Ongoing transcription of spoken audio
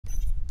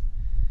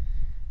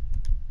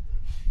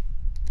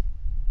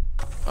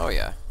Oh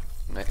yeah,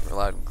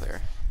 loud and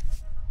clear.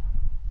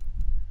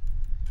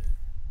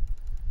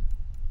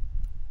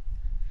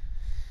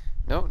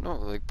 No, no,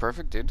 like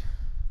perfect, dude.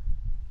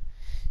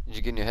 Did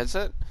you get a new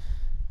headset?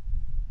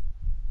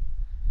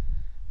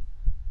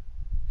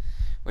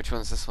 Which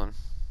one's this one?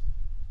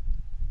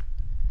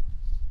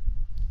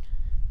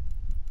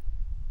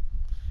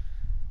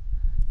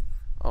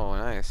 Oh,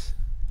 nice.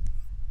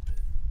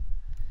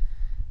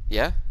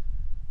 Yeah?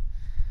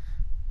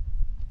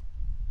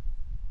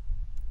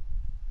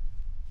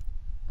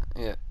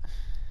 Yeah.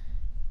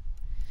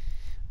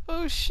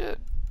 Oh shit.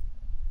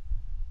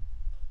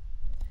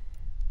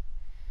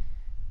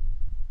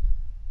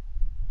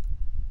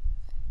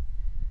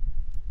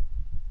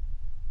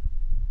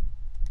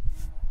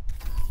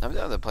 I'm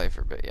down to play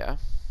for a bit, yeah.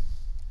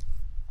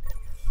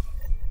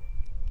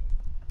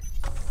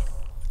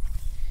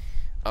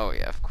 Oh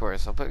yeah, of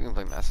course. We can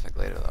play Mass Effect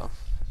later though.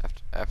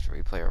 After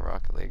we play our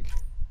Rocket League.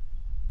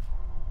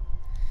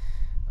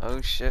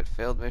 Oh shit,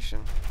 failed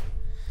mission.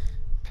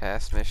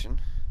 Past mission.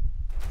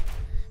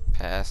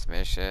 Past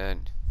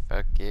mission.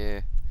 Fuck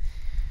yeah.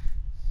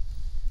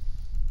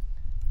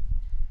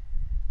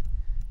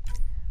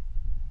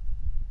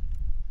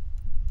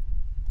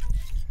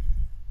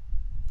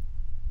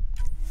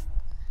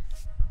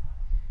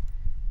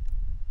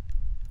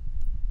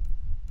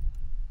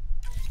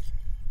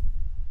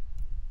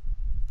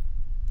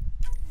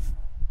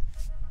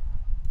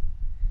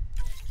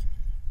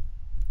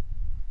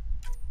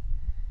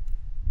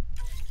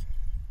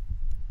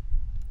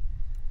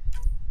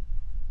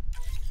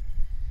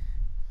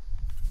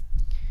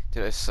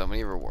 Dude, I have so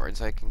many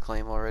rewards I can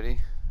claim already.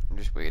 I'm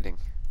just waiting.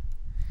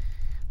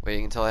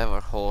 Waiting until I have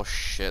a whole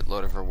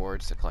shitload of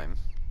rewards to claim.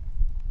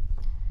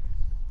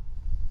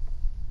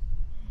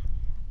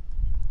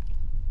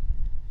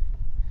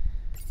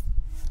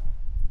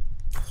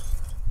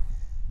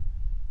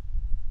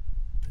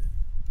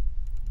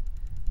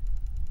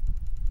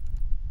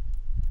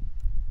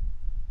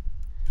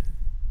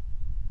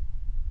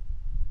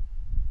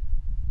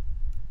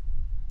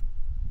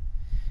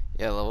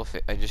 Yeah,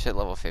 I just hit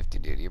level 50,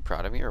 dude. You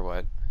proud of me or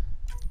what?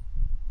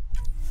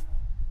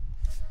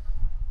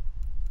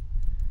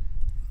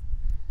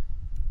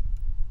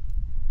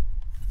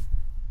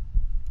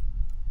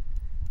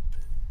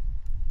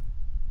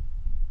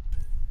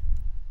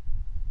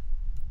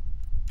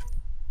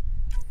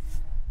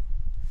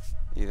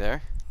 You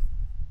there?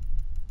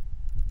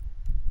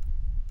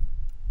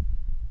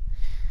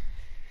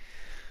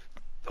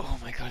 Oh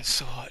my god, it's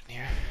so hot in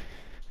here.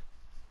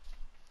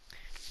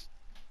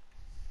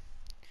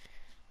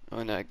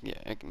 Oh no, yeah,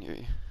 I can hear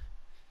you.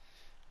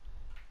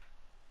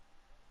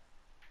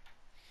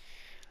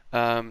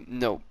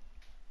 No.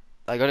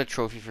 I got a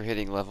trophy for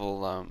hitting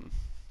level,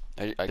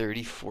 I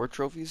 34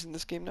 trophies in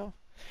this game now?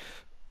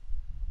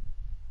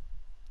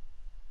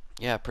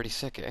 Yeah, pretty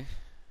sick, eh?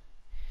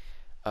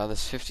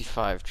 There's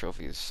 55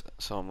 trophies,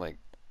 so I'm like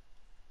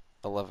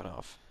 11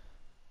 off.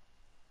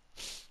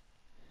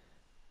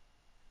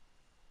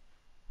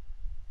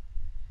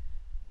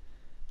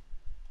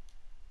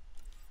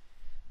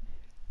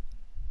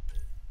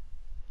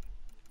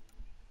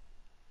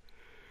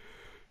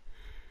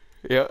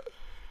 Yeah.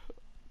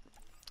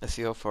 Let's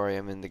see how far I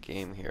am in the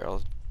game here.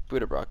 I'll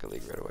boot up Rocket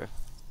League right away.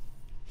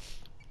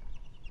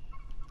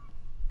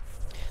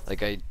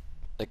 Like I,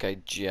 like I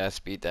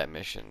just beat that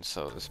mission,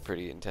 so it was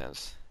pretty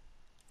intense.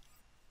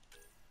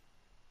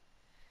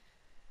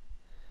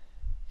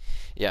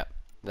 Yeah,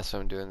 that's what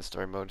I'm doing in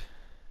story mode.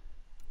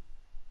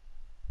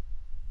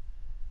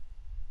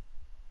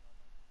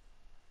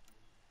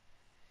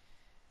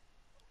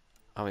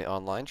 How many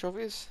online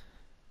trophies?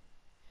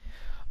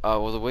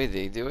 Well, the way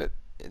they do it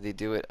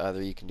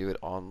either you can do it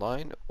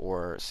online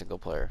or single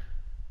player.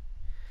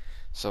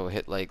 So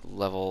hit like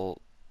level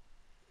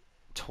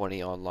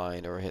 20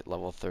 online or hit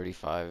level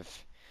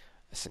 35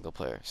 a single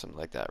player, something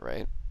like that,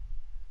 right?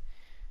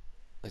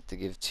 Like to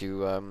give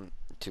two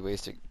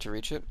ways to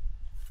reach it.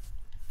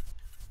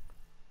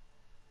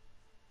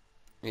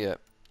 Yeah.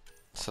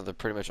 So they're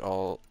pretty much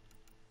all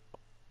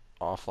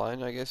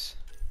offline, I guess.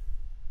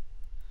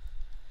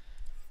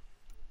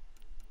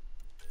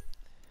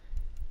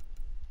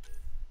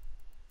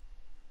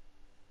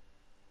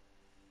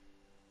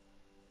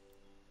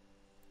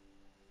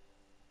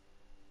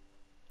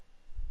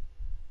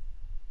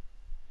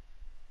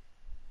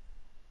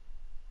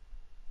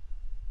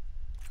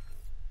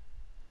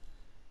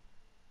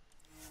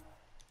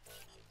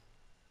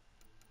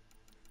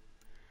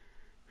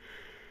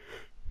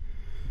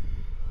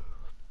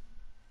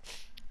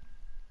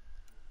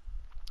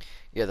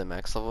 Yeah, the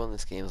max level in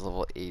this game is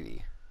level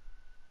 80.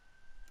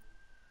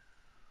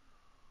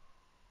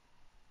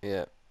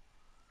 Yeah.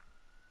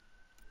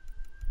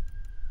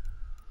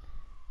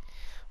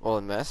 Well,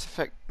 in Mass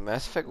Effect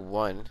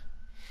 1,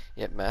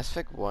 yeah, Mass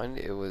Effect 1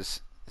 it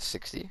was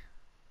 60.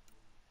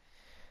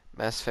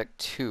 Mass Effect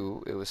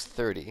 2 it was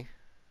 30.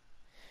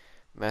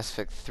 Mass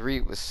Effect 3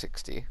 was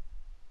 60.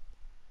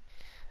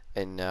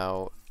 And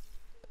now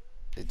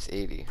it's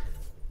 80.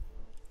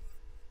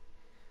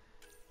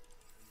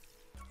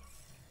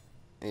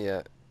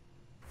 Yeah.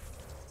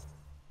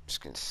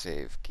 Just gonna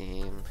save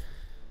game.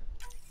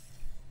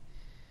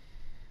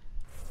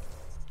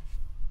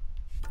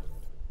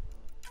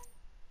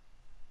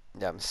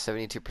 Yeah, I'm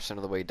 72%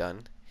 of the way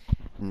done.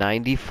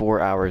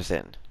 94 hours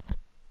in.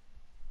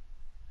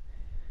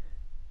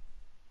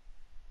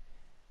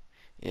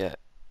 Yeah.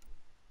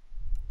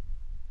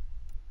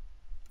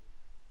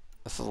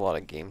 This is a lot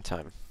of game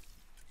time.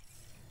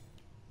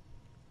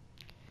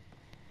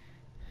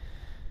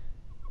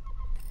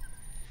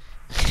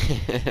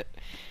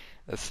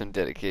 That's some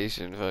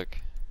dedication, fuck.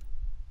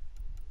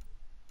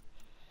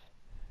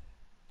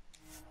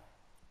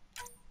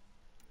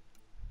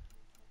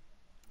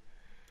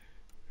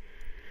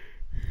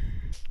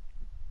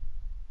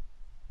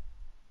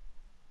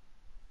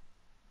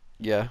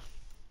 Yeah.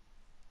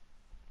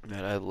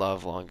 Man, I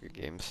love longer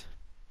games.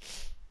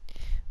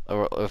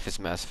 Or if it's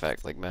Mass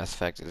Effect, like Mass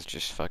Effect is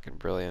just fucking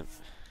brilliant.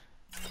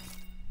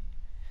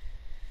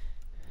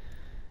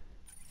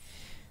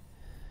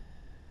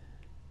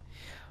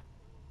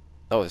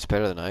 Oh, it's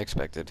better than I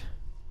expected.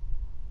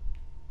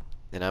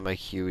 And I'm a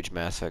huge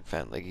Mass Effect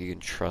fan. Like, you can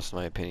trust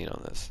my opinion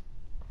on this.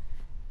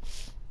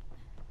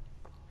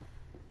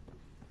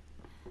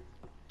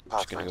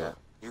 Pathfinder,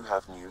 you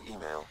have new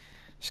email.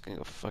 Just gonna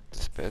go fuck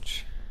this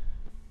bitch.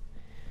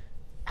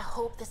 I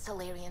hope the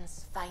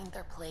Solarians find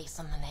their place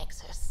on the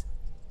Nexus.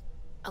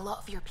 A lot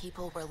of your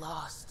people were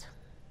lost.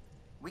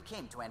 We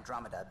came to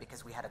Andromeda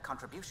because we had a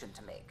contribution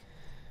to make.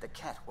 The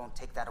Ket won't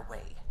take that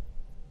away.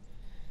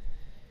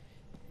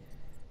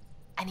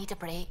 I need a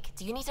break.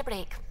 Do you need a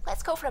break?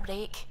 Let's go for a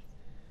break.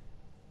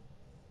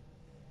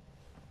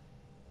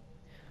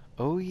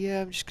 Oh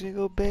yeah, I'm just gonna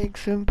go bang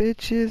some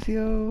bitches,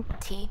 yo.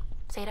 Tea,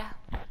 Sarah?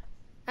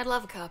 I'd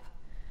love a cup.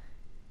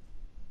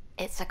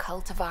 It's a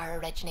cultivar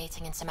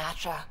originating in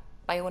Sumatra.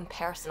 My own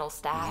personal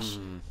stash.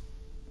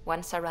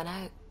 Once I run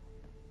out,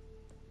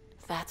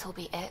 that'll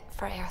be it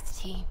for Earth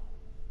Tea.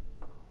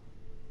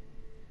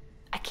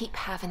 I keep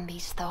having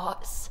these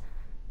thoughts.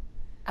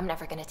 I'm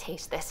never gonna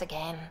taste this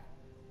again.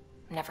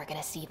 I'm never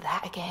gonna see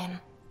that again.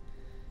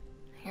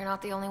 You're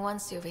not the only one,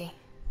 Suvi.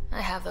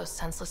 I have those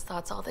senseless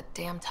thoughts all the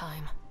damn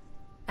time.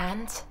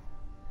 And?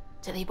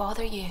 Do they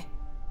bother you?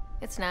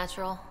 It's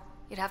natural.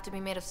 You'd have to be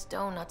made of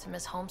stone not to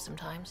miss home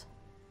sometimes.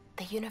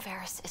 The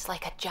universe is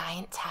like a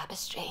giant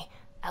tapestry.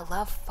 I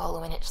love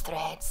following its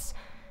threads,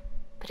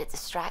 but it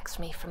distracts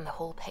me from the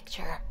whole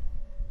picture.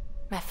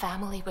 My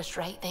family was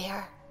right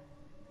there,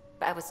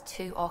 but I was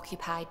too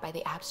occupied by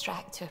the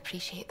abstract to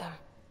appreciate them.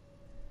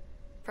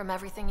 From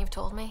everything you've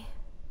told me,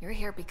 you're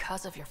here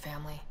because of your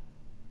family.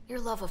 Your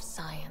love of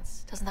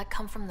science, doesn't that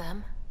come from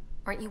them?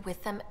 Aren't you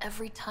with them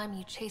every time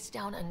you chase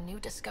down a new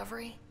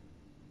discovery?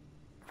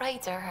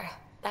 Ryder,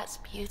 that's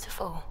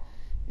beautiful.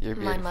 You're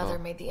beautiful. My mother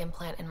made the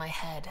implant in my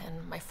head,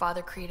 and my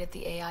father created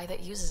the AI that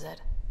uses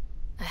it.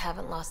 I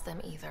haven't lost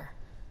them either.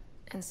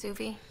 And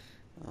Suvi,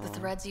 the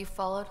threads you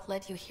followed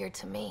led you here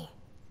to me.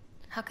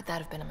 How could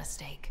that have been a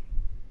mistake?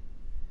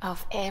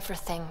 Of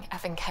everything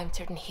I've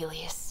encountered in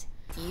Helios,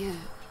 you.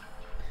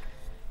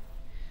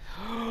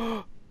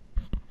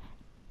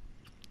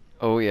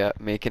 Oh yeah,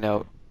 making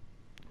out.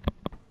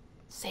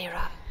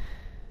 Sarah,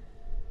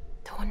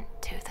 don't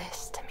do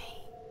this to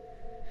me.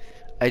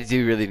 I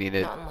do really need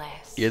it. Not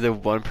unless. You're the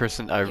one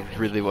person I You really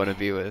really want to need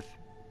be with.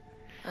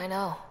 I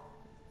know.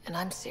 And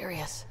I'm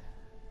serious.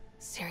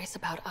 Serious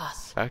about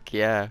us. Fuck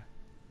yeah.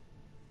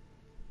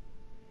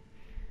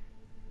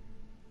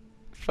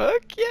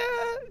 Fuck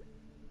yeah.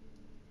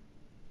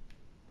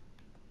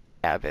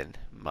 Cabin.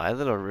 My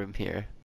little room here.